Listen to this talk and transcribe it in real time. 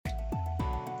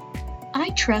I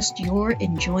trust you're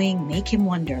enjoying Make Him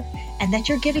Wonder and that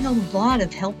you're getting a lot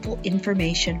of helpful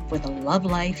information for the love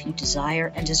life you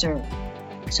desire and deserve.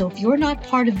 So if you're not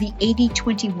part of the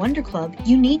 80/20 Wonder Club,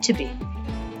 you need to be.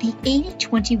 The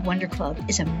 80/20 Wonder Club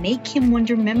is a Make Him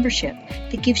Wonder membership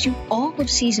that gives you all of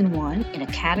Season 1 in a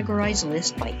categorized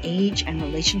list by age and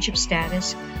relationship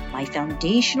status, my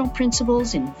foundational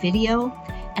principles in video,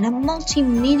 and a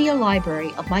multimedia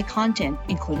library of my content,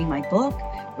 including my book,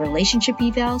 relationship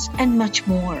evals, and much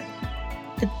more.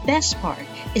 The best part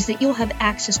is that you'll have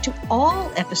access to all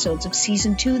episodes of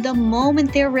Season 2 the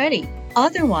moment they're ready.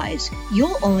 Otherwise,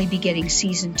 you'll only be getting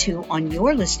Season 2 on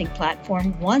your listening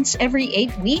platform once every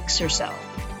 8 weeks or so.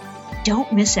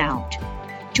 Don't miss out.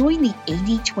 Join the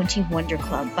 80/20 Wonder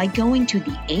Club by going to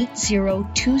the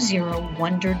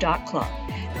 8020wonder.club.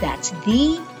 That's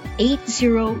the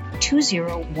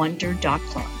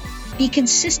 8020wonder.club. Be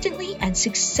consistently and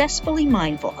successfully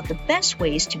mindful of the best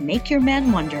ways to make your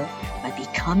man wonder by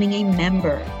becoming a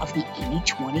member of the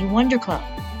 80/20 Wonder Club.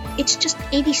 It's just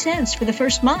 80 cents for the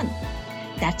first month.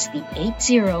 That's the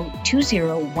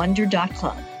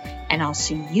 8020wonder.club. And I'll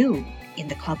see you in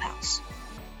the clubhouse.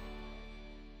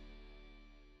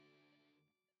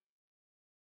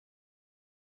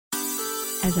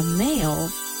 As a male,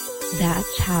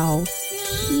 that's how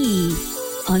he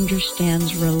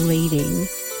understands relating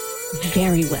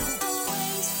very well.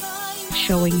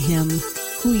 Showing him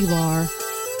who you are,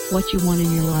 what you want in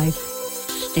your life,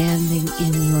 standing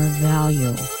in your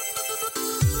value.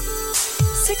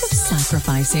 Sick of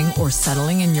sacrificing or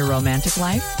settling in your romantic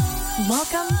life?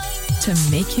 Welcome to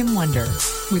Make Him Wonder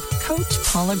with Coach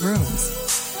Paula Grooms,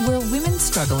 where women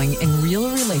struggling in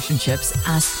real relationships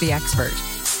ask the expert.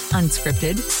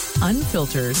 Unscripted,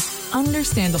 unfiltered,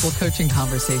 understandable coaching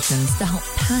conversations to help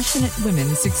passionate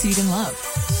women succeed in love.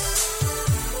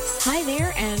 Hi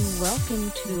there, and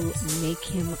welcome to Make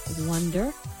Him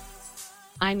Wonder.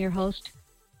 I'm your host,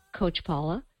 Coach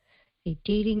Paula, a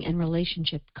dating and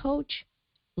relationship coach,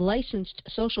 licensed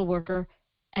social worker,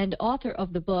 and author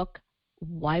of the book,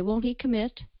 Why Won't He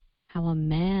Commit? How a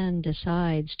Man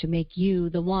Decides to Make You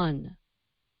the One.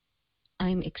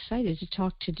 I'm excited to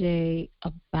talk today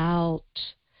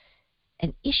about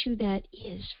an issue that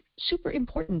is super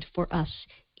important for us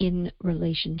in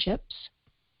relationships,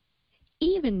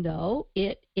 even though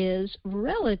it is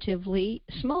relatively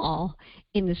small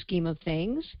in the scheme of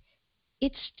things.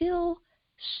 It's still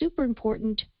super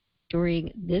important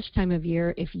during this time of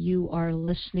year if you are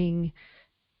listening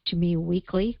to me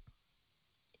weekly.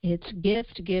 It's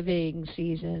gift-giving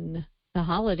season, the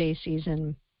holiday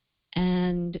season,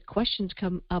 and questions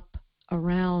come up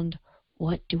around,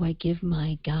 what do I give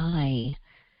my guy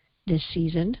this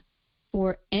season?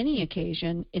 For any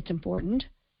occasion, it's important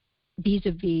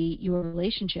vis-a-vis your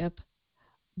relationship,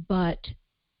 but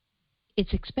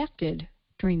it's expected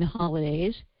during the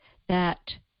holidays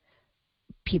that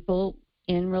people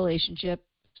in relationships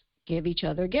give each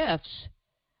other gifts.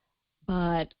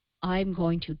 But I'm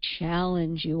going to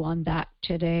challenge you on that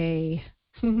today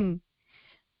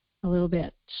a little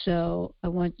bit. So I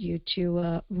want you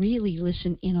to really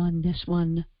listen in on this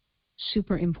one.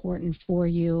 Super important for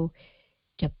you,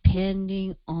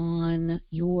 depending on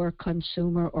your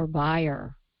consumer or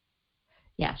buyer.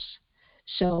 Yes.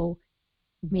 So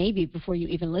maybe before you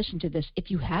even listen to this, if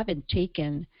you haven't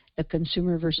taken the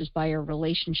consumer versus buyer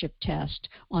relationship test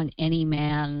on any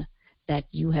man that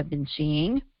you have been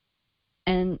seeing,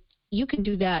 and you can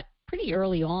do that pretty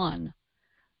early on.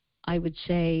 I would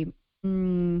say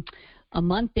a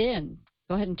month in,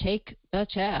 go ahead and take the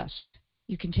test.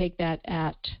 You can take that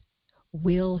at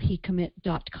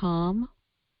willhecommit.com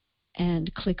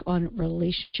and click on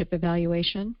relationship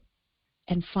evaluation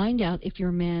and find out if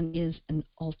your man is an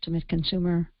ultimate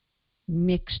consumer,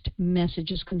 mixed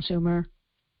messages consumer,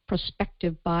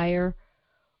 prospective buyer,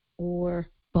 or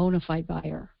bona fide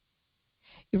buyer.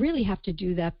 You really have to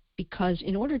do that because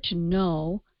in order to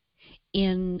know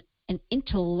in an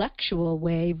intellectual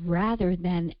way rather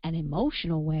than an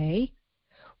emotional way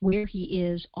where he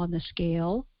is on the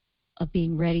scale of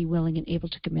being ready, willing, and able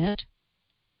to commit,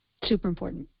 super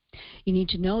important. You need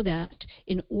to know that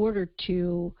in order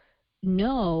to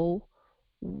know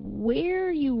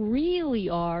where you really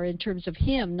are in terms of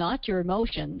him, not your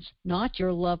emotions, not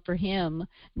your love for him,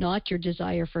 not your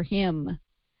desire for him,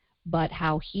 but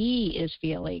how he is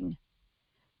feeling,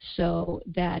 so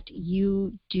that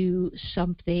you do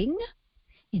something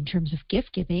in terms of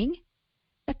gift giving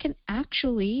that can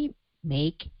actually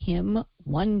make him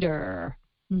wonder.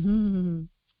 Mm-hmm.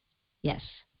 Yes.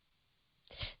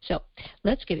 So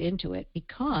let's get into it,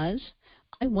 because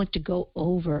I want to go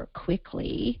over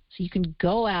quickly so you can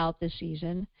go out this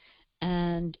season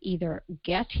and either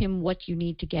get him what you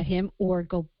need to get him or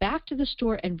go back to the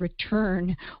store and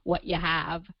return what you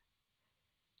have,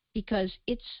 because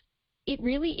it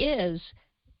really is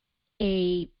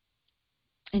an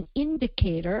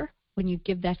indicator when you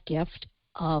give that gift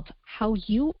of how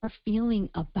you are feeling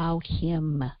about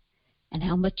him and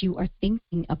how much you are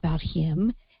thinking about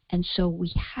him. And so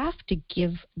we have to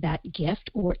give that gift,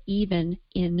 or even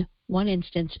in one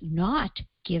instance, not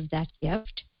give that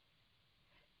gift,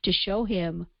 to show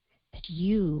him that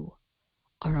you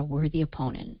are a worthy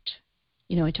opponent.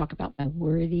 You know, I talk about my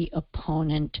worthy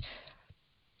opponent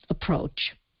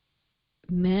approach.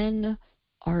 Men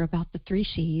are about the 3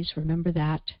 C's. Remember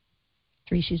that.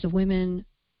 3 C's of women,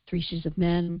 3 C's of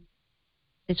men.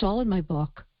 It's all in my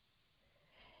book.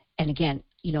 And again,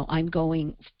 you know, I'm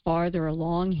going farther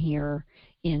along here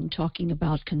in talking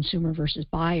about consumer versus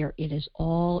buyer. It is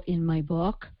all in my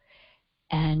book.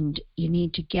 And you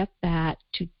need to get that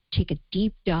to take a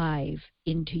deep dive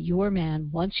into your man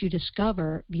once you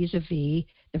discover vis-a-vis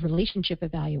the relationship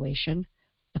evaluation,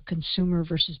 the consumer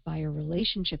versus buyer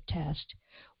relationship test,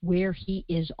 where he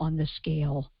is on the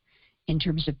scale in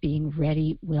terms of being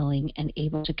ready, willing, and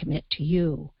able to commit to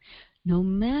you, no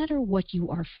matter what you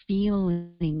are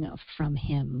feeling from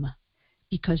him.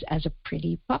 Because as a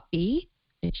pretty puppy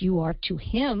that you are to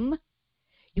him,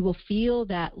 you will feel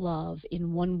that love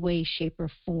in one way, shape, or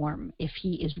form if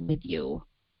he is with you.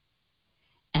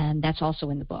 And that's also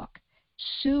in the book.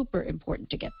 Super important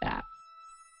to get that.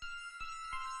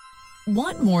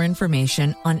 Want more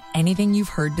information on anything you've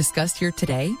heard discussed here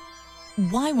today?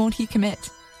 Why Won't He Commit?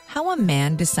 How a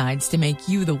Man Decides to Make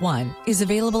You the One is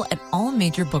available at all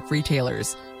major book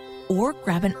retailers. Or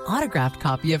grab an autographed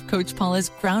copy of Coach Paula's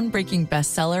groundbreaking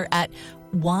bestseller at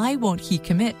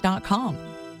whywon'thecommit.com.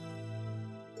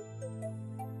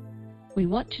 We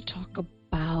want to talk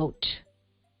about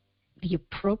the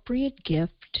appropriate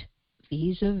gift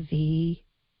vis-a-vis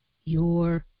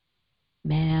your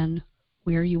man,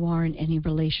 where you are in any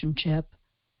relationship.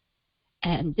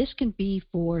 And this can be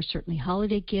for certainly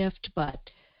holiday gift, but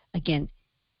again,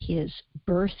 his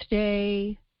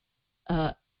birthday,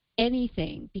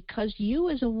 anything, because you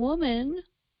as a woman,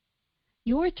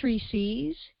 your 3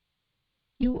 C's,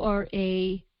 you are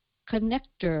a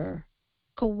connector,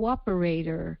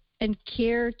 cooperator, and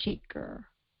caretaker.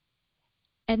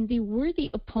 And the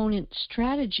worthy opponent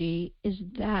strategy is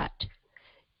that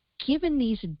given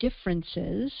these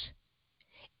differences,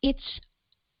 it's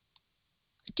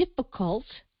difficult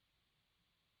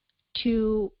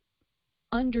to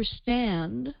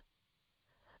understand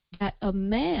that a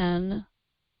man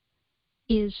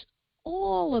is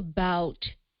all about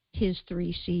his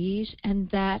 3 C's and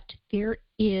that there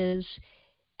is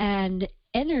an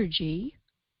energy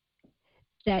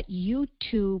that you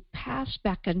two pass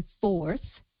back and forth.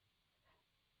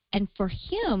 And for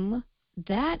him,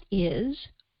 that is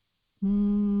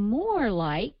more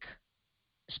like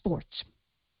sports,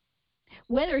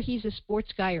 whether he's a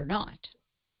sports guy or not.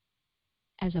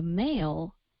 As a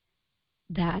male,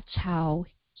 that's how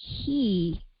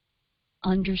he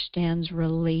understands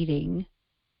relating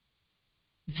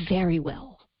very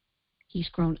well. He's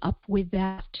grown up with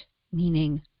that,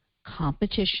 meaning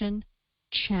competition,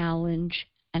 challenge,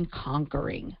 and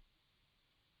conquering.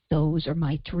 Those are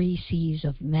my 3 C's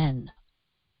of men.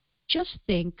 Just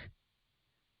think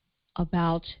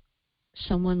about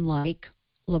someone like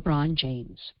LeBron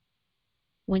James.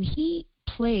 When he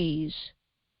plays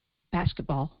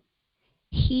basketball,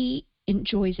 he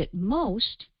enjoys it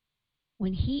most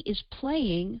when he is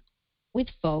playing with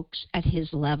folks at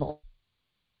his level.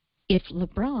 If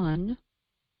LeBron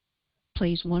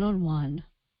plays one-on-one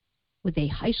with a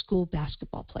high school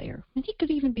basketball player, and he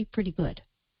could even be pretty good,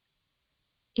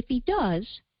 if he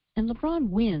does, and LeBron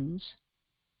wins,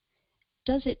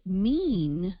 does it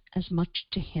mean as much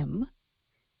to him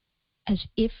as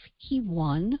if he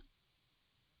won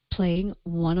playing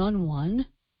one-on-one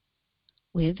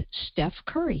with Steph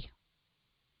Curry?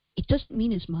 It doesn't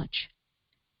mean as much.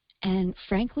 And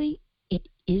frankly, it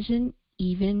isn't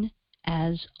even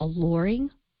as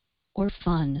alluring or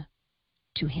fun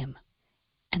to him.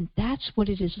 And that's what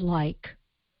it is like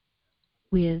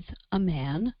with a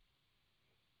man,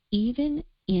 even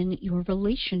in your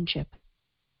relationship.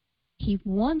 He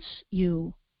wants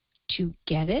you to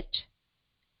get it,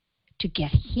 to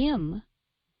get him,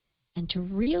 and to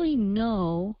really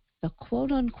know the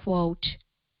quote-unquote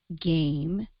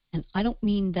game. And I don't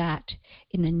mean that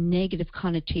in a negative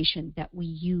connotation that we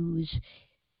use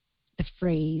the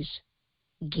phrase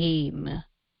game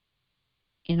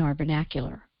in our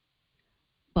vernacular,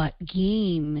 but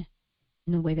game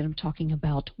in the way that I'm talking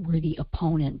about worthy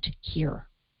opponent here.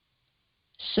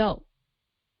 So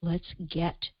let's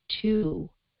get to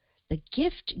the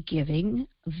gift giving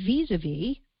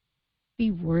vis-a-vis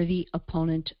the worthy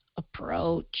opponent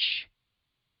approach,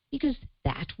 because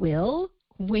that will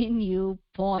win you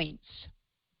points.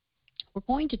 We're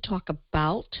going to talk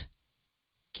about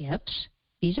gifts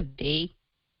vis-a-vis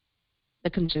the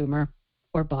consumer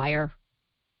or buyer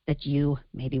that you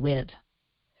may be with.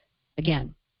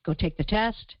 Again, go take the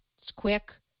test. It's quick.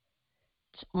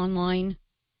 It's online,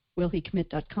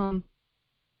 willhecommit.com.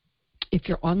 If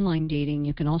you're online dating,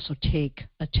 you can also take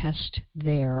a test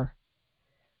there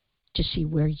to see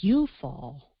where you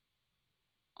fall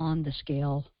on the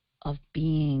scale of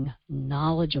being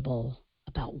knowledgeable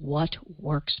about what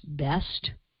works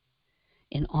best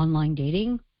in online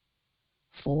dating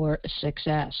for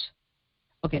success.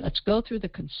 Okay, let's go through the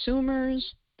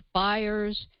consumers, the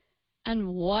buyers, and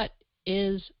what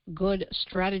is good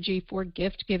strategy for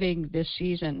gift giving this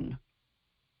season.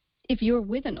 If you're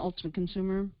with an ultimate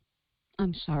consumer,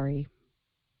 I'm sorry.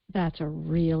 That's a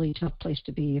really tough place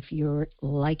to be if you're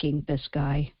liking this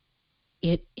guy.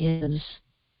 It is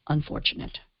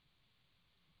unfortunate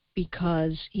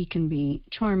because he can be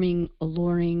charming,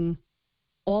 alluring,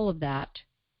 all of that.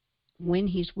 When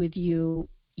he's with you,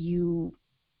 you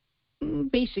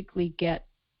basically get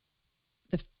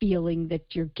the feeling that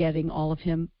you're getting all of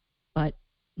him, but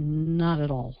not at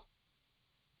all.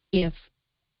 If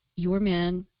your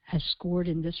man has scored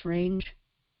in this range,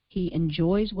 he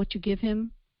enjoys what you give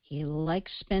him, he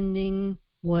likes spending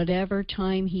whatever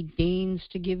time he deigns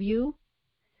to give you,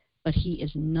 but he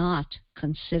is not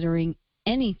considering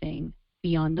anything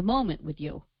beyond the moment with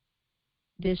you.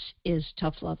 This is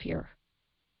tough love here.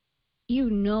 You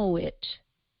know it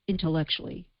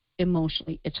intellectually,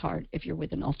 emotionally. It's hard if you're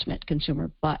with an ultimate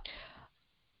consumer, but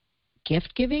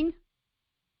gift giving?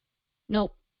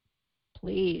 Nope.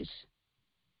 Please.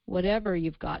 Whatever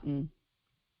you've gotten,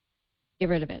 get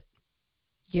rid of it.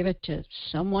 Give it to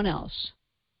someone else,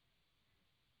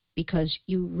 because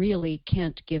you really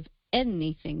can't give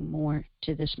anything more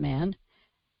to this man,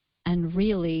 and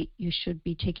really you should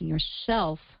be taking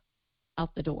yourself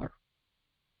out the door.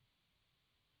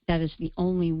 That is the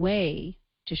only way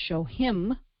to show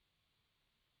him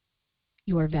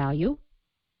your value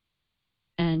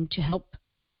and to help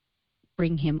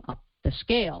bring him up the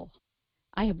scale.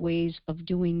 I have ways of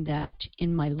doing that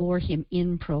in my Lure Him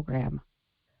In program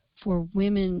for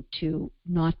women to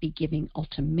not be giving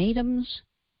ultimatums,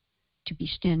 to be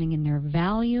standing in their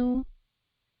value,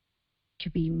 to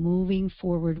be moving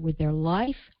forward with their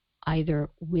life, either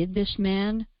with this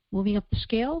man moving up the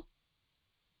scale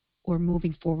or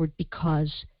moving forward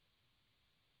because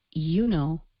you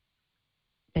know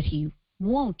that he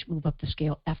won't move up the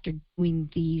scale after doing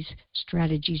these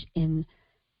strategies in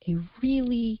a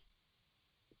really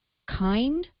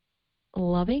kind,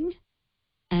 loving,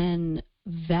 and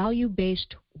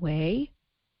value-based way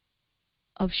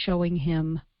of showing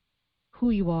him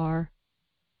who you are,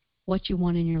 what you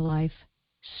want in your life,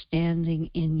 standing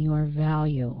in your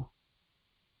value.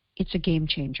 It's a game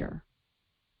changer.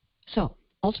 So,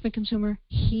 ultimate consumer,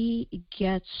 he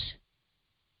gets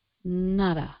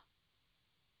nada,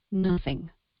 nothing.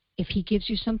 If he gives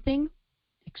you something,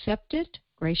 accept it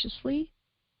graciously,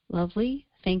 lovely,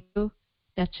 thank you,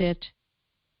 that's it.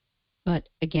 But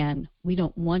again, we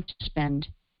don't want to spend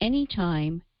any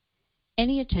time,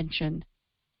 any attention,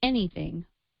 anything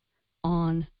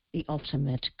on the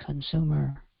ultimate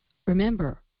consumer.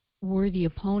 Remember, worthy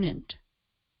opponent.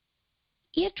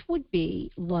 It would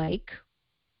be like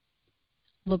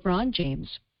LeBron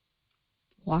James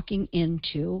walking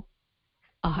into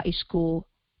a high school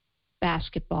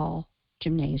basketball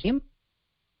gymnasium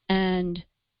and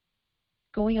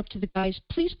going up to the guys,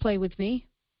 please play with me.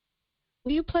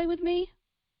 Will you play with me?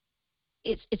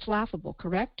 It's laughable,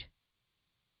 correct?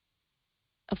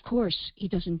 Of course, he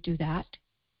doesn't do that.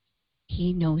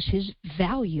 He knows his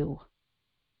value.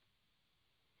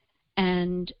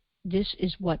 And this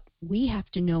is what we have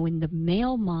to know in the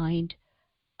male mind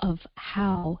of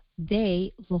how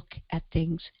they look at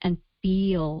things and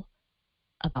feel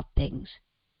about things.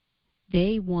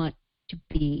 They want to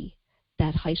be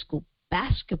that high school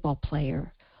basketball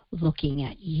player looking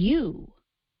at you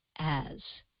as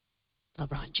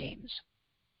LeBron James.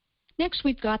 Next,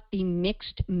 we've got the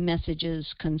mixed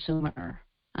messages consumer.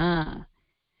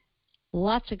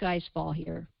 Lots of guys fall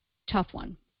here. Tough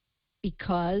one.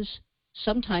 Because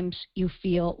sometimes you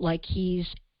feel like he's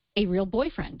a real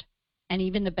boyfriend, and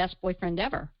even the best boyfriend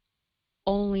ever,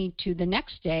 only to the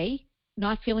next day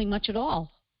not feeling much at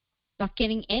all, not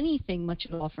getting anything much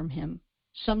at all from him,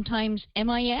 sometimes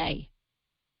MIA.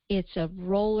 It's a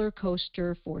roller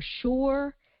coaster for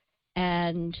sure,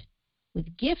 and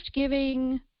with gift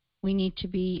giving, we need to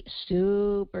be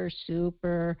super,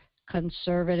 super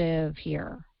conservative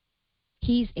here.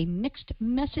 He's a mixed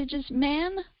messages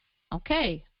man.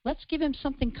 Okay, let's give him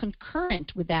something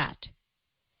concurrent with that.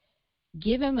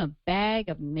 Give him a bag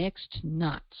of mixed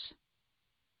nuts.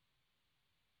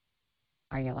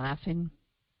 Are you laughing?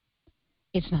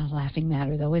 It's not a laughing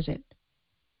matter, though, is it?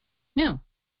 No.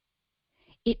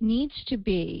 It needs to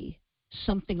be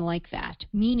something like that,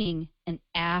 meaning an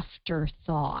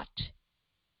afterthought.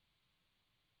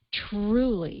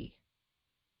 Truly,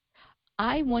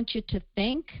 I want you to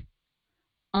think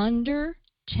under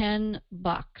 $10.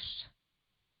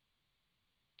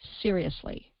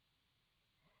 Seriously.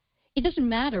 It doesn't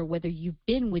matter whether you've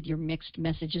been with your mixed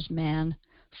messages man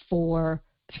for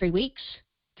 3 weeks,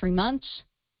 3 months,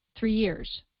 3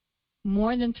 years.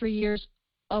 More than 3 years,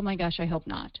 oh my gosh, I hope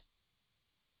not.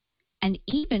 And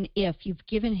even if you've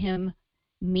given him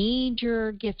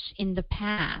major gifts in the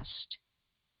past,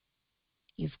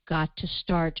 you've got to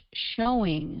start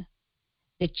showing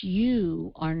that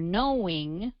you are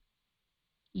knowing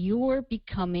you're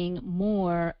becoming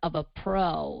more of a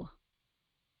pro.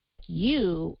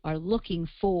 You are looking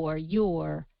for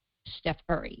your Steph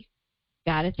Curry.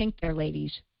 Got to think there,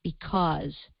 ladies,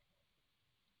 because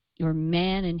your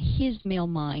man and his male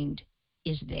mind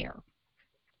is there.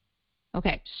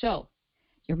 Okay, so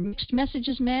your mixed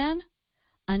messages man,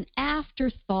 an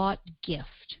afterthought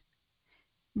gift.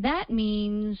 That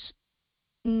means,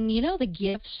 the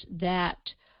gifts that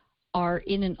are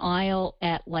in an aisle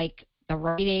at like the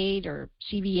Rite Aid or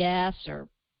CVS or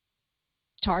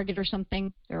Target or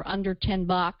something. They're under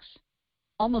 $10,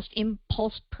 almost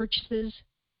impulse purchases,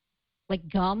 like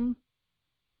gum.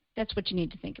 That's what you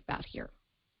need to think about here.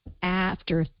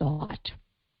 Afterthought.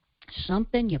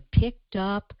 Something you picked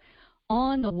up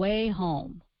on the way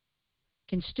home.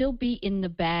 Can still be in the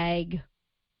bag,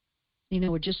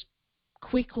 or just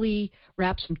quickly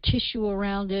wrap some tissue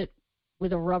around it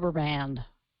with a rubber band.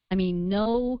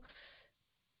 No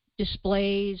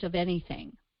displays of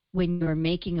anything. When you're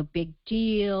making a big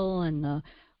deal and a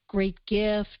great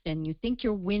gift and you think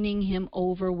you're winning him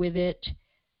over with it,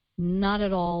 not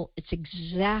at all. It's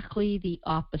exactly the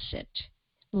opposite.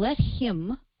 Let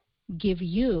him give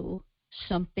you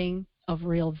something of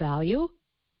real value.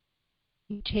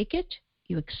 You take it,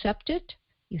 you accept it,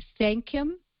 you thank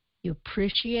him, you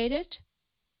appreciate it.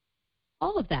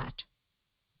 All of that.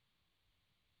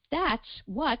 That's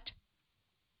what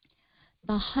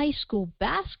the high school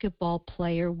basketball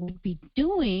player would be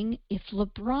doing if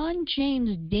LeBron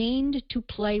James deigned to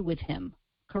play with him,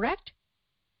 correct?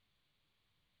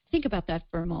 Think about that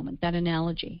for a moment, that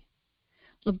analogy.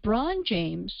 LeBron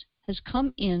James has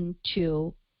come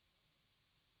into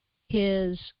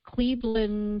his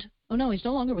Cleveland, oh no, he's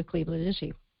no longer with Cleveland, is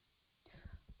he?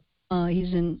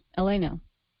 He's in LA now.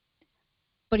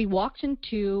 But he walks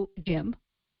into a gym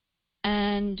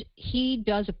and he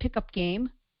does a pickup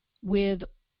game with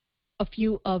a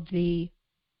few of the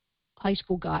high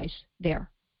school guys there.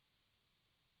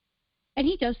 And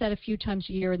he does that a few times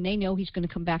a year, and they know he's going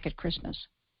to come back at Christmas.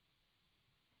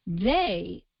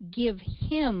 They give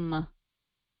him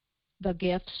the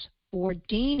gifts for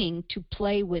deigning to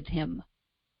play with him.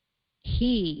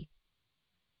 He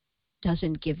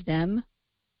doesn't give them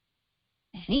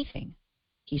anything.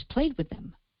 He's played with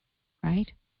them,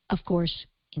 right? Of course,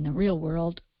 in the real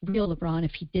world, real LeBron,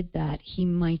 if he did that, he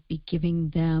might be giving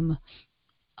them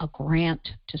a grant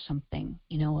to something,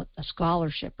 a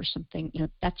scholarship or something.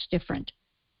 That's different.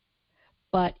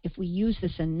 But if we use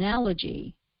this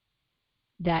analogy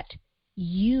that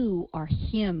you are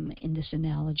him in this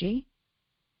analogy,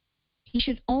 he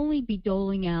should only be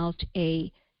doling out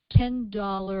a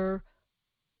 $10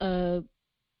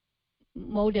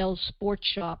 Model Sports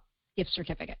Shop gift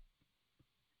certificate.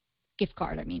 Gift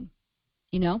card,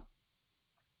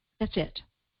 That's it.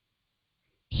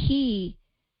 He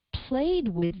played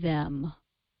with them.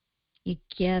 You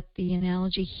get the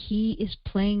analogy? He is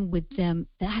playing with them.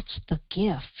 That's the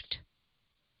gift.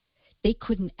 They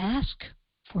couldn't ask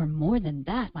for more than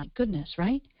that. My goodness,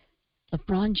 right?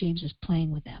 LeBron James is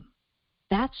playing with them.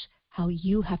 That's how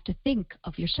you have to think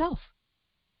of yourself.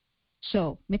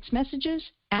 So, mixed messages,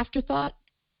 afterthought,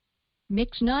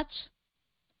 mixed nuts,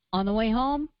 on the way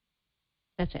home,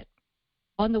 that's it.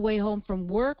 On the way home from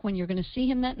work, when you're going to see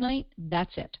him that night,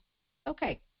 that's it.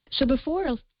 Okay, so before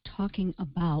talking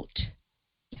about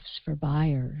gifts for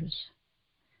buyers,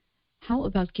 how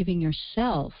about giving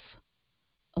yourself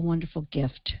a wonderful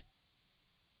gift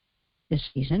this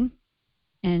season?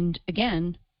 And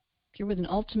again, if you're with an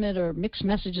ultimate or mixed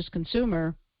messages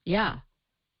consumer,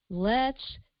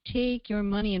 let's take your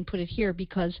money and put it here,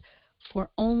 because for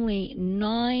only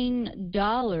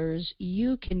 $9,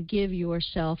 you can give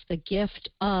yourself the gift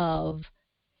of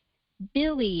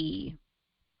Billy,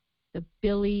 the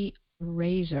Billy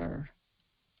razor.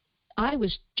 I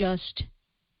was just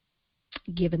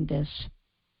given this.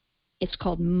 It's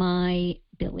called My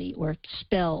Billie, or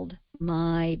spelled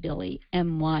My Billie,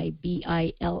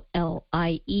 MYBILLIE.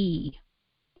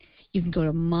 You can go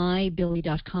to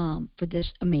mybillie.com for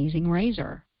this amazing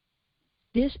razor.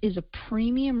 This is a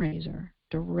premium razor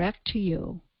direct to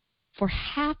you for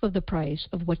half of the price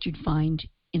of what you'd find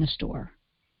in a store.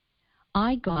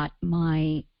 I got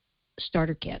my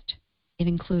starter kit. It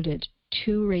included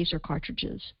 2 razor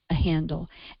cartridges, a handle,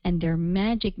 and their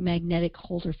magic magnetic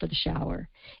holder for the shower.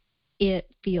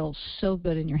 It feels so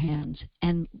good in your hands.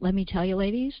 And let me tell you,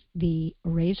 ladies, the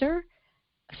razor,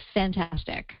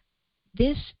 fantastic.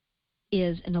 This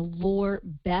is an Allure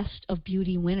Best of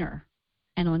Beauty winner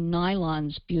and on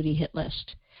Nylon's beauty hit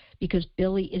list, because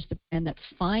Billy is the brand that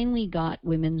finally got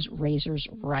women's razors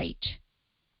right.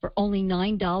 For only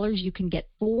 $9, you can get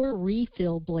 4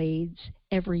 refill blades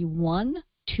every 1,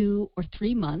 2, or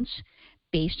 3 months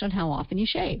based on how often you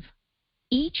shave.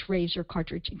 Each razor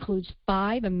cartridge includes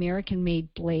 5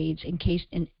 American-made blades encased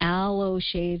in aloe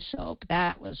shave soap.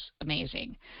 That was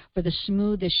amazing, for the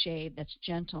smoothest shave that's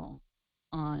gentle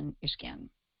on your skin.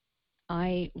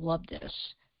 I love this.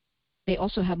 They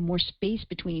also have more space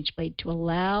between each blade to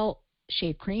allow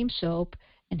shave cream, soap,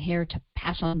 and hair to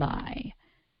pass on by.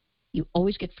 You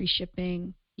always get free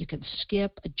shipping. You can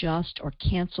skip, adjust, or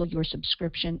cancel your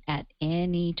subscription at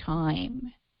any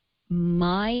time.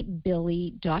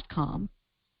 mybillie.com.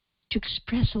 To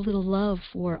express a little love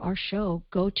for our show,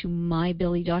 go to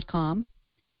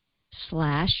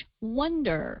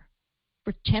mybillie.com/wonder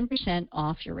for 10%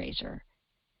 off your razor.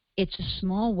 It's a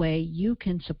small way you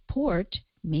can support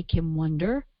Make Him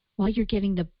Wonder while you're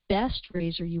getting the best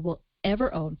razor you will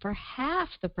ever own for half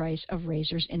the price of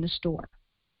razors in the store.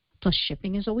 Plus,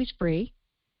 shipping is always free.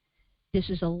 This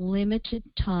is a limited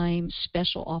time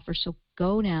special offer, so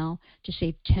go now to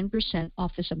save 10%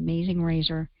 off this amazing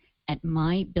razor at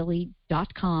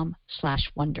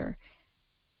mybillie.com/wonder.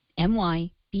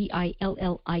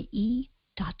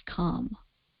 MYBILLIE.com.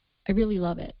 I really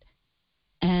love it.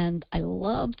 And I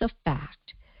love the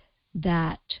fact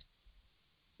that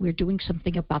we're doing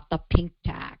something about the pink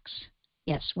tax.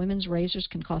 Yes, women's razors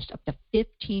can cost up to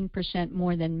 15%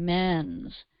 more than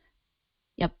men's.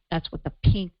 Yep, that's what the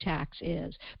pink tax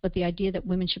is. But the idea that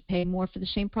women should pay more for the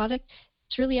same product,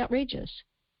 it's really outrageous.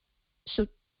 So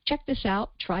check this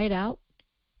out. Try it out.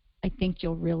 I think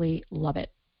you'll really love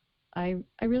it. I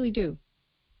really do.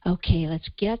 Okay, let's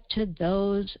get to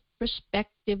those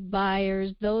prospective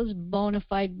buyers, those bona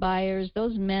fide buyers,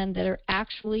 those men that are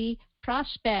actually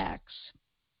prospects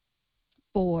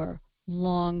for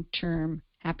long-term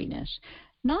happiness.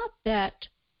 Not that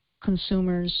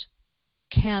consumers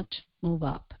can't move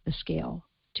up the scale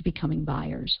to becoming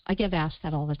buyers. I get asked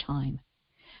that all the time.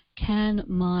 Can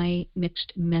my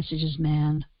mixed messages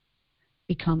man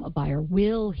become a buyer?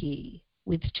 Will he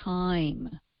with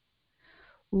time?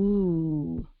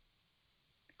 Ooh,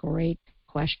 great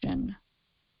question.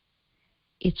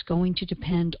 It's going to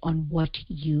depend on what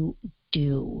you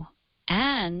do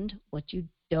and what you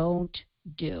don't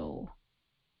do.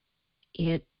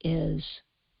 It is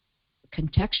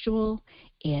contextual.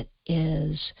 It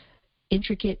is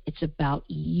intricate. It's about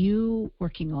you,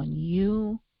 working on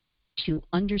you to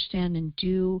understand and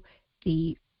do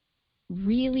the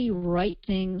really right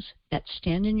things that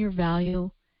stand in your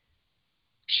value.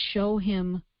 Show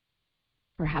him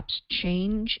perhaps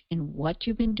change in what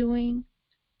you've been doing,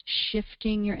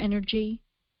 shifting your energy.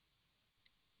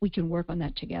 We can work on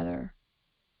that together.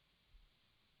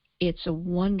 It's a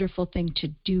wonderful thing to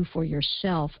do for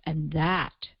yourself, and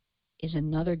that is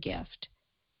another gift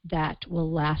that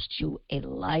will last you a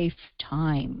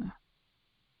lifetime.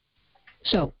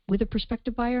 So, with a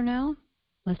prospective buyer now,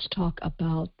 let's talk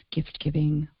about gift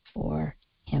giving for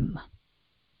him.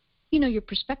 You know, your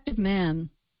prospective man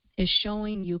is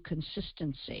showing you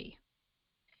consistency.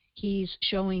 He's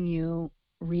showing you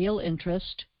real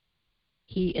interest.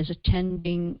 He is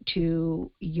attending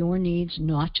to your needs,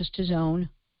 not just his own.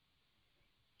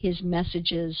 His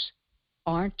messages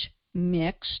aren't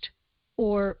mixed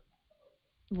or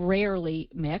rarely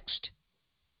mixed.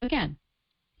 Again,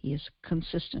 he is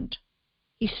consistent.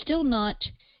 He's still not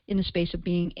in the space of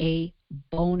being a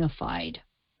bona fide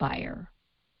buyer.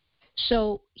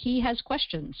 So he has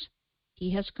questions.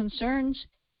 He has concerns.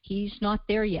 He's not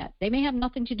there yet. They may have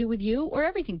nothing to do with you or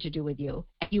everything to do with you.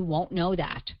 You won't know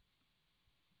that.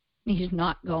 He's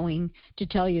not going to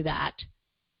tell you that.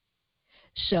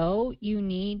 So you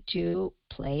need to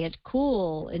play it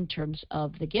cool in terms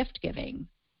of the gift giving.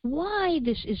 Why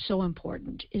this is so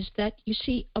important is that, you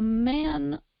see, a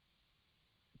man,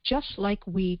 just like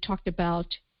we talked about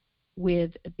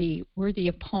with the worthy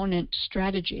opponent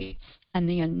strategy and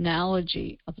the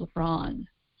analogy of LeBron,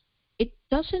 it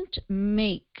doesn't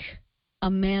make a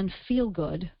man feel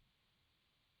good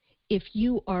if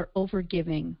you are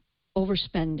overgiving,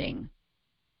 overspending,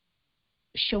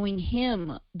 showing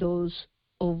him those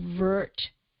overt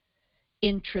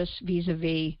interests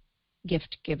vis-a-vis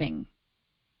gift giving.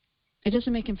 It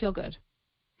doesn't make him feel good.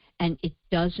 And it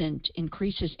doesn't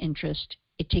increase his interest.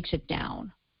 It takes it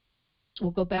down. So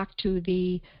we'll go back to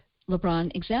the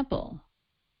LeBron example.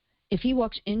 If he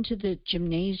walks into the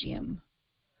gymnasium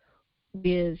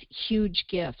with huge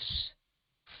gifts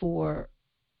for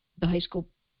the high school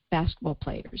basketball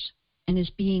players and is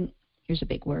being, here's a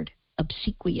big word,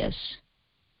 obsequious,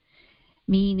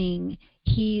 meaning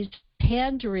he's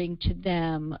pandering to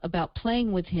them about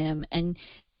playing with him, and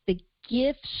the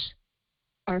gifts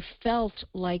are felt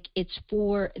like it's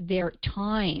for their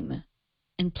time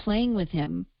and playing with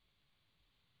him,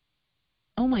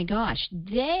 oh my gosh,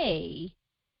 they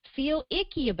feel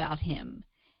icky about him,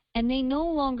 and they no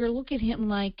longer look at him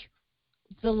like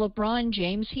the LeBron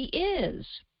James he is.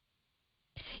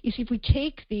 You see, if we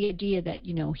take the idea that,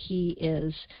 he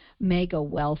is mega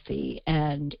wealthy,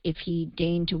 and if he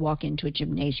deigned to walk into a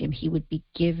gymnasium, he would be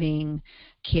giving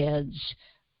kids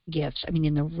gifts. I mean,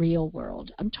 in the real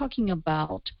world, I'm talking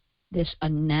about this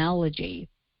analogy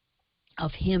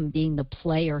of him being the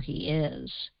player he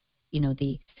is.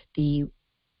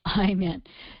 I meant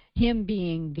him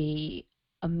being the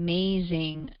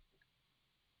amazing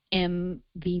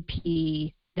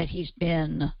MVP that he's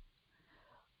been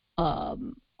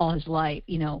all his life,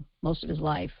 most of his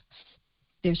life.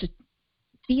 There's a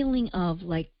feeling of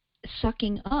like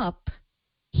sucking up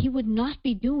he would not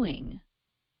be doing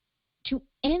to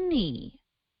any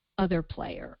other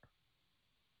player,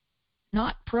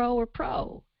 not pro or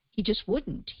pro. He just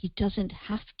wouldn't. He doesn't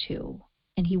have to,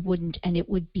 and he wouldn't, and it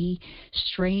would be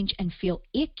strange and feel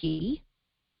icky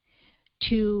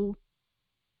to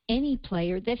any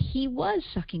player that he was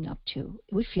sucking up to.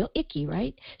 It would feel icky,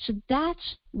 right? So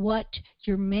that's what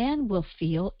your man will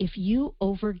feel if you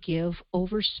overgive,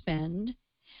 overspend,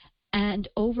 and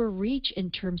overreach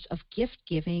in terms of gift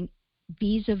giving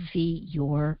vis-a-vis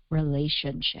your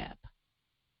relationship.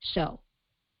 So,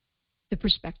 the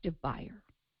prospective buyer.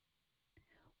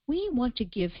 We want to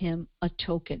give him a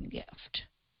token gift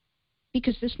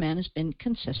because this man has been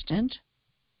consistent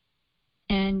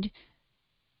and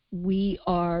we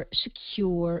are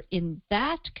secure in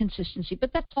that consistency,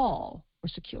 but that's all we're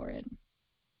secure in.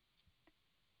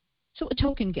 So a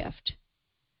token gift.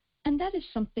 And that is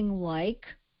something like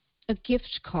a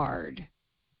gift card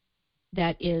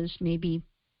that is maybe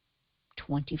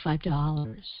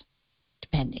 $25,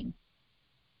 depending.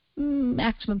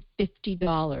 Maximum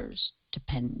 $50,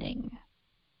 depending.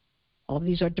 All of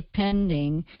these are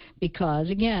depending because,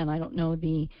 again, I don't know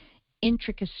the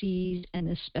intricacies and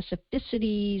the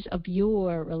specificities of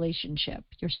your relationship,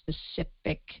 your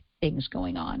specific things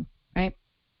going on, right?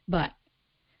 But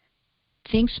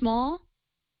think small,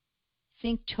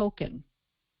 think token.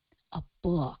 A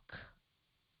book.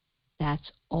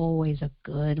 That's always a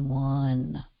good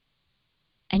one.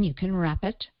 And you can wrap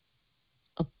it.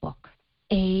 A book.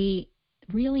 A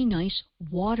really nice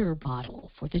water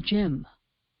bottle for the gym.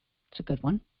 It's a good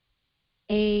one.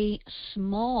 A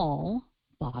small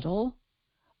bottle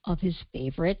of his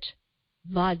favorite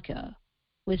vodka,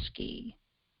 whiskey,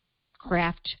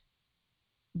 craft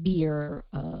beer,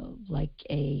 like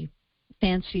a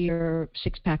fancier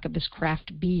six-pack of his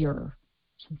craft beer,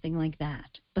 something like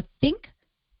that. But think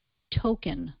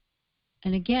token.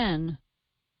 And again,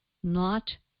 not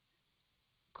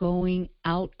going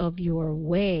out of your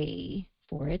way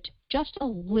for it, just a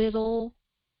little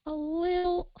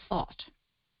thought.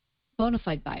 Bona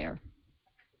fide buyer.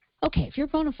 Okay, if your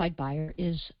bona fide buyer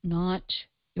is not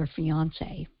your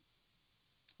fiance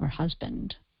or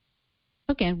husband,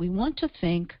 again, we want to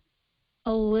think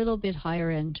a little bit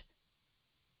higher end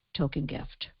token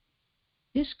gift.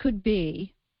 This could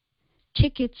be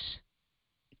tickets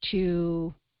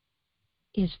to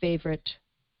his favorite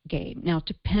game. Now, it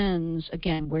depends,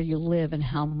 again, where you live and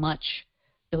how much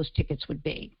those tickets would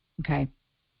be, okay?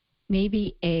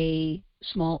 Maybe a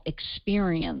small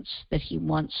experience that he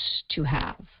wants to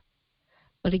have.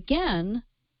 But again,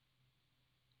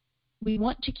 we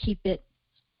want to keep it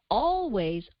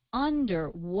always under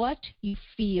what you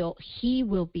feel he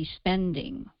will be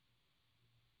spending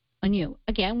on you.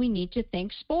 Again, we need to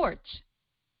think sports.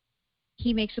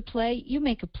 He makes a play, you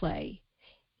make a play.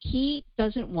 he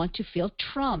doesn't want to feel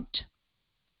trumped.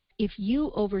 If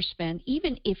you overspend,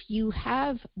 even if you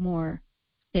have more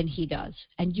than he does,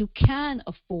 and you can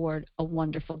afford a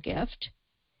wonderful gift,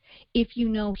 if you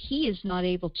know he is not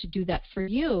able to do that for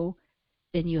you,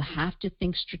 then you have to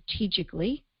think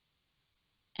strategically,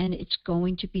 and it's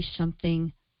going to be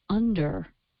something under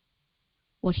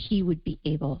what he would be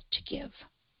able to give.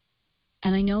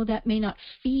 And I know that may not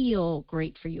feel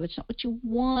great for you. It's not what you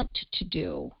want to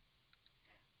do.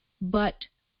 But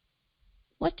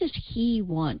what does he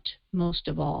want most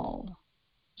of all?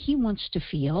 He wants to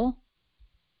feel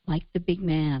like the big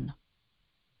man.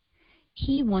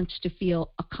 He wants to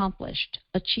feel accomplished,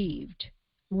 achieved,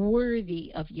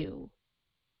 worthy of you.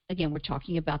 Again, we're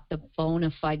talking about the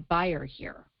bona fide buyer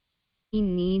here. He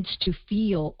needs to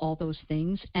feel all those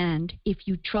things, and if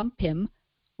you trump him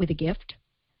with a gift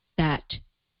that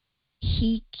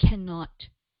he cannot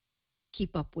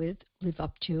keep up with, live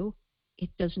up to, it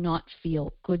does not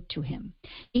feel good to him.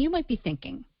 And you might be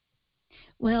thinking,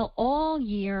 well, all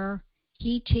year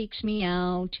he takes me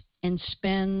out and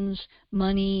spends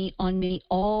money on me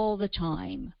all the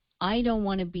time. I don't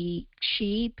want to be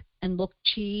cheap and look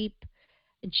cheap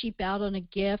and cheap out on a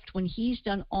gift when he's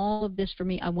done all of this for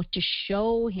me. I want to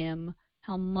show him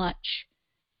how much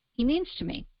he means to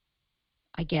me.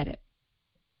 I get it.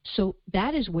 So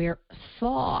that is where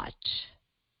thought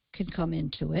can come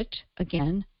into it.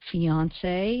 Again,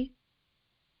 fiance,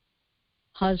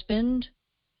 husband,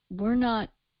 we're not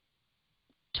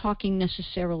talking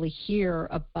necessarily here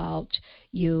about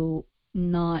you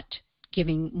not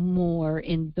giving more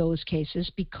in those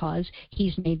cases because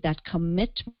he's made that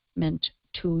commitment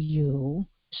to you.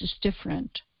 This is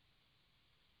different.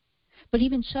 But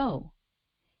even so,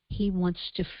 he wants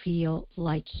to feel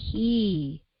like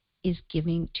he is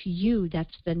giving to you.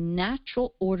 That's the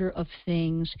natural order of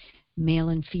things, male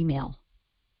and female.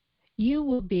 You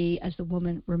will be, as the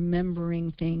woman,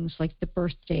 remembering things like the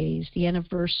birthdays, the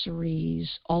anniversaries,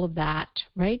 all of that,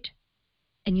 right?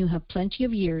 And you have plenty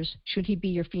of years, should he be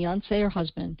your fiance or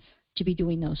husband, to be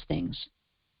doing those things.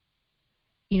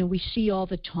 You know, we see all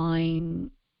the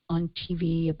time on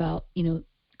TV about,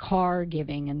 car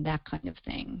giving and that kind of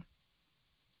thing.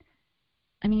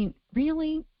 I mean,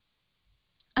 really?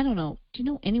 I don't know. Do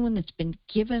you know anyone that's been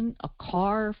given a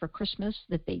car for Christmas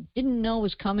that they didn't know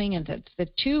was coming, and that the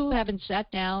two haven't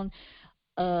sat down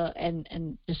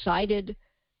and decided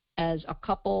as a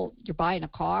couple, you're buying a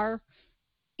car?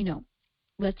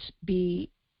 Let's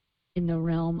be in the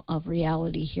realm of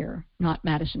reality here, not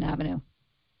Madison Avenue.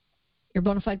 Your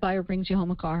bona fide buyer brings you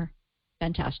home a car.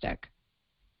 Fantastic.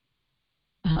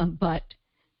 But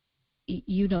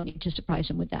you don't need to surprise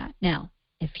him with that. Now,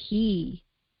 if he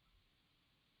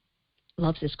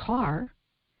loves his car,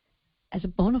 as a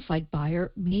bona fide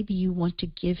buyer, maybe you want to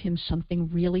give him something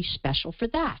really special for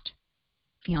that.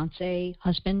 Fiance,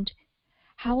 husband,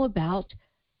 how about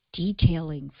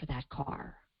detailing for that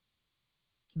car?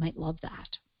 You might love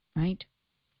that, right?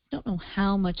 Don't know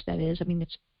how much that is. I mean,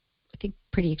 it's, I think,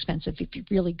 pretty expensive if you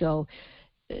really go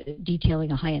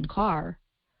detailing a high-end car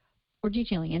or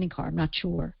detailing any car. I'm not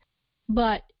sure.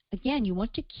 But, again, you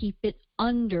want to keep it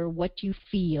under what you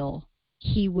feel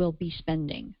he will be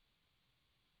spending.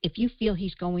 If you feel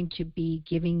he's going to be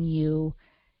giving you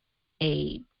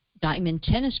a diamond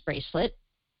tennis bracelet,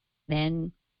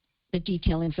 then the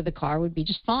detailing for the car would be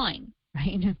just fine,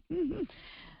 right?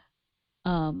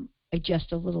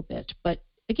 Adjust a little bit. But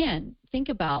again, think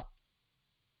about,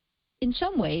 in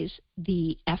some ways,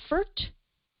 the effort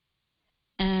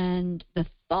and the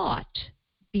thought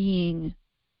being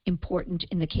important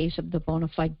in the case of the bona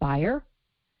fide buyer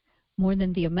more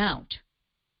than the amount.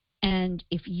 And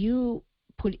if you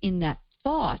put in that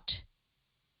thought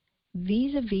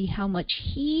vis-a-vis how much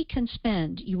he can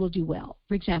spend, you will do well.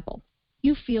 For example,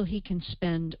 you feel he can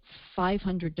spend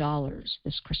 $500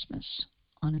 this Christmas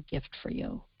on a gift for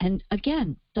you. And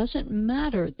again, doesn't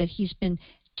matter that he's been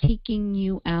taking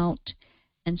you out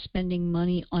and spending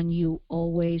money on you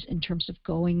always in terms of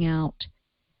going out.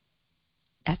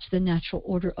 That's the natural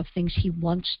order of things he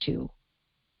wants to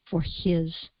for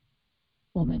his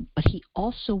woman. But he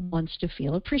also wants to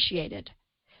feel appreciated.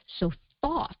 So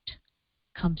thought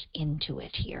comes into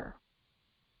it here.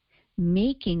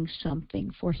 Making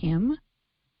something for him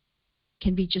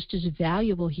can be just as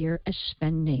valuable here as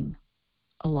spending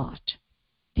a lot.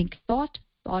 Think thought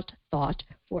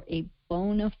for a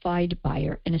bona fide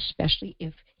buyer, and especially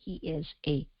if he is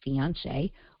a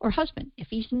fiance or husband. If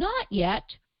he's not yet,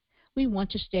 we want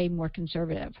to stay more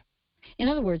conservative. In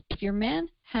other words, if your man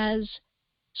has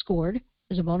scored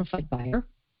as a bona fide buyer,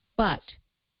 but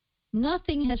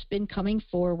nothing has been coming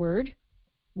forward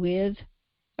with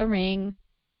a ring,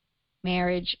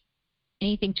 marriage,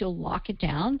 anything to lock it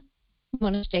down. You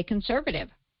want to stay conservative.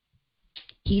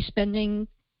 He's spending,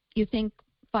 you think,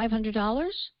 $500?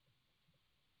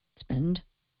 Spend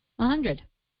 $100.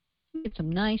 Get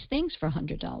some nice things for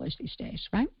 $100 these days,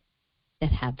 right?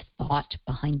 That have thought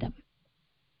behind them.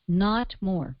 Not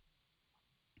more.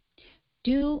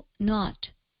 Do not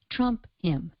trump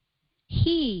him.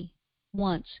 He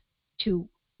wants to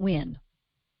win.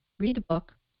 Read the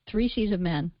book, 3 C's of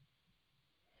Men.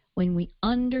 When we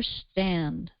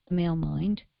understand the male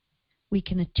mind, we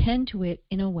can attend to it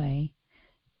in a way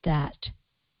that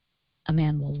a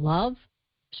man will love,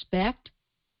 respect,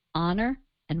 honor,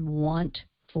 and want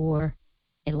for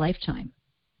a lifetime.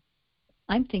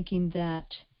 I'm thinking that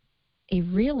a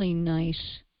really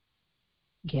nice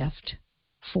gift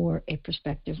for a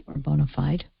prospective or bona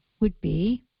fide would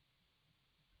be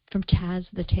from Taz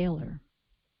the Tailor.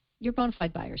 Your bona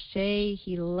fide buyer, say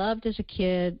he loved as a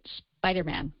kid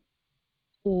Spider-Man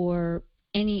or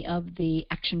any of the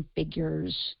action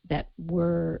figures that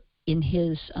were in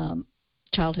his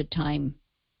childhood time.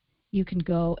 You can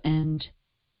go and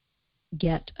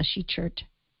get a sheet shirt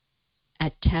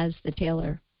at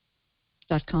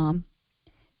TazTheTailor.com.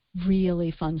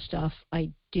 Really fun stuff.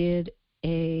 I did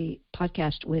a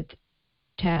podcast with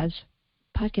Taz,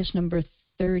 podcast number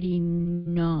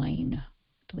 39,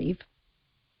 I believe.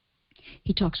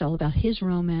 He talks all about his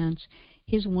romance,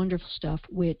 his wonderful stuff,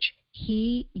 which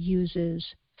he uses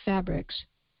fabrics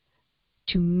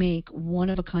to make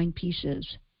one-of-a-kind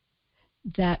pieces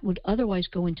that would otherwise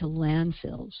go into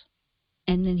landfills.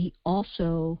 And then he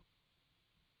also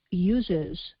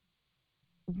uses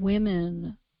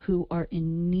women who are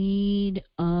in need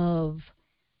of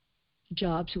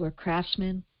jobs, who are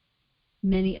craftsmen,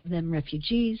 many of them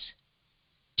refugees,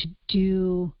 to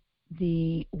do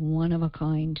the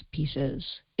one-of-a-kind pieces.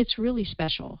 It's really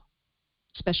special.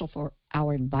 Special for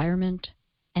our environment,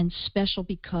 and special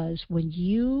because when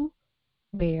you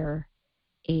wear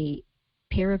a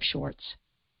pair of shorts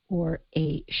or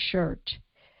a shirt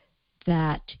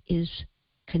that is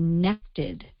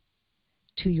connected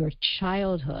to your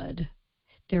childhood,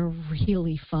 they're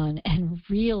really fun, and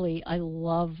really I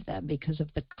love them because of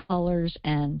the colors,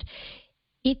 and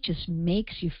it just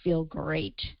makes you feel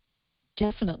great.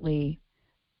 Definitely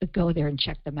go there and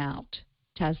check them out.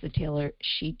 Taz the Tailor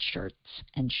sheet shirts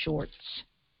and shorts.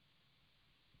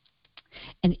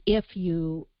 And if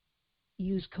you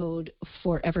use code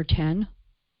FOREVER10,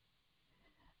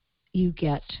 you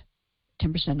get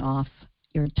 10% off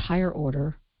your entire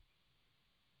order.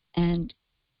 And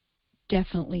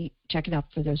definitely check it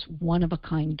out for those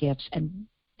one-of-a-kind gifts. And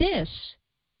this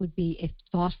would be a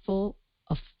thoughtful,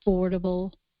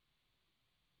 affordable,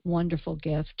 wonderful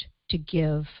gift to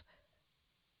give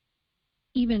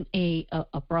even a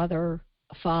brother,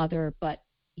 a father, but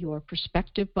your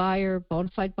prospective buyer, bona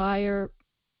fide buyer,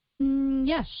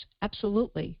 yes,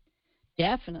 absolutely.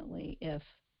 Definitely if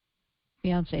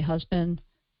fiance, husband,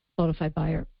 bona fide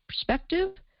buyer,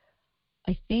 prospective,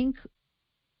 I think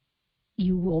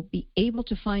you will be able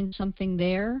to find something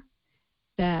there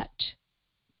that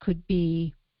could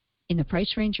be in the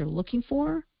price range you're looking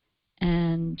for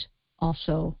and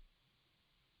also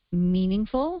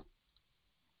meaningful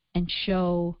and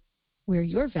show where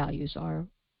your values are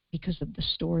because of the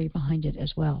story behind it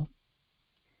as well.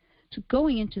 So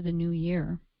going into the new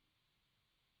year,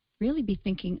 really be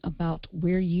thinking about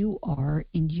where you are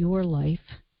in your life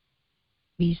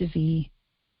vis-a-vis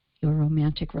your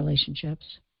romantic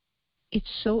relationships.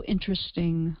 It's so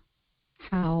interesting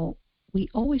how we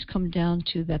always come down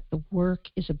to that the work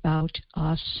is about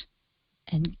us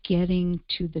and getting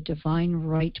to the divine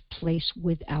right place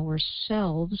with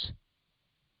ourselves.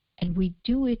 And we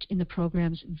do it in the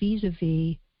programs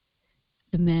vis-a-vis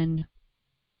the men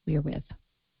we are with.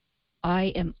 I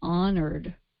am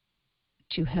honored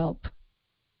to help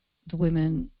the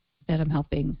women that I'm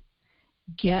helping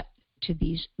get to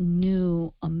these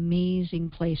new,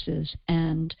 amazing places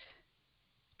and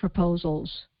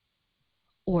proposals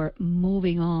or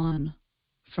moving on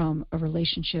from a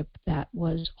relationship that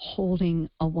was holding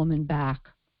a woman back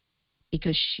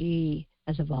because she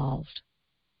has evolved.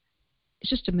 It's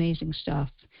just amazing stuff.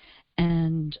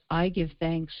 And I give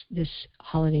thanks this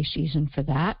holiday season for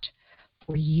that,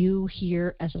 for you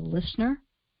here as a listener.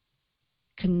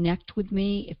 Connect with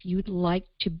me if you'd like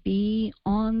to be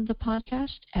on the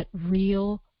podcast at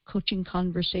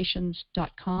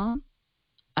realcoachingconversations.com.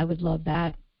 I would love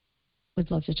that.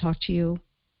 Would love to talk to you.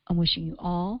 I'm wishing you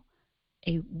all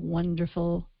a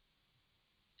wonderful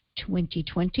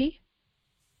 2020.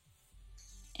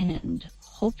 And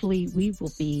hopefully we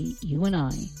will be, you and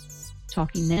I,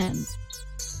 talking then.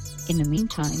 In the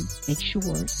meantime, make sure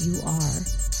you are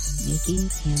making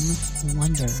him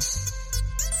wonder.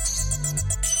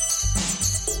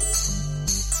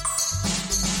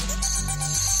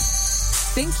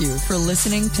 Thank you for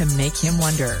listening to Make Him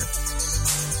Wonder.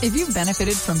 If you've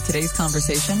benefited from today's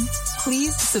conversation,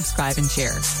 please subscribe and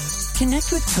share.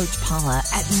 Connect with Coach Paula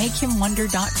at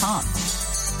makehimwonder.com.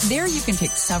 There you can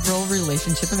take several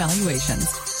relationship evaluations,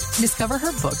 discover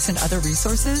her books and other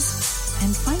resources,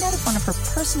 and find out if one of her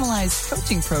personalized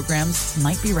coaching programs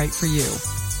might be right for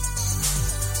you.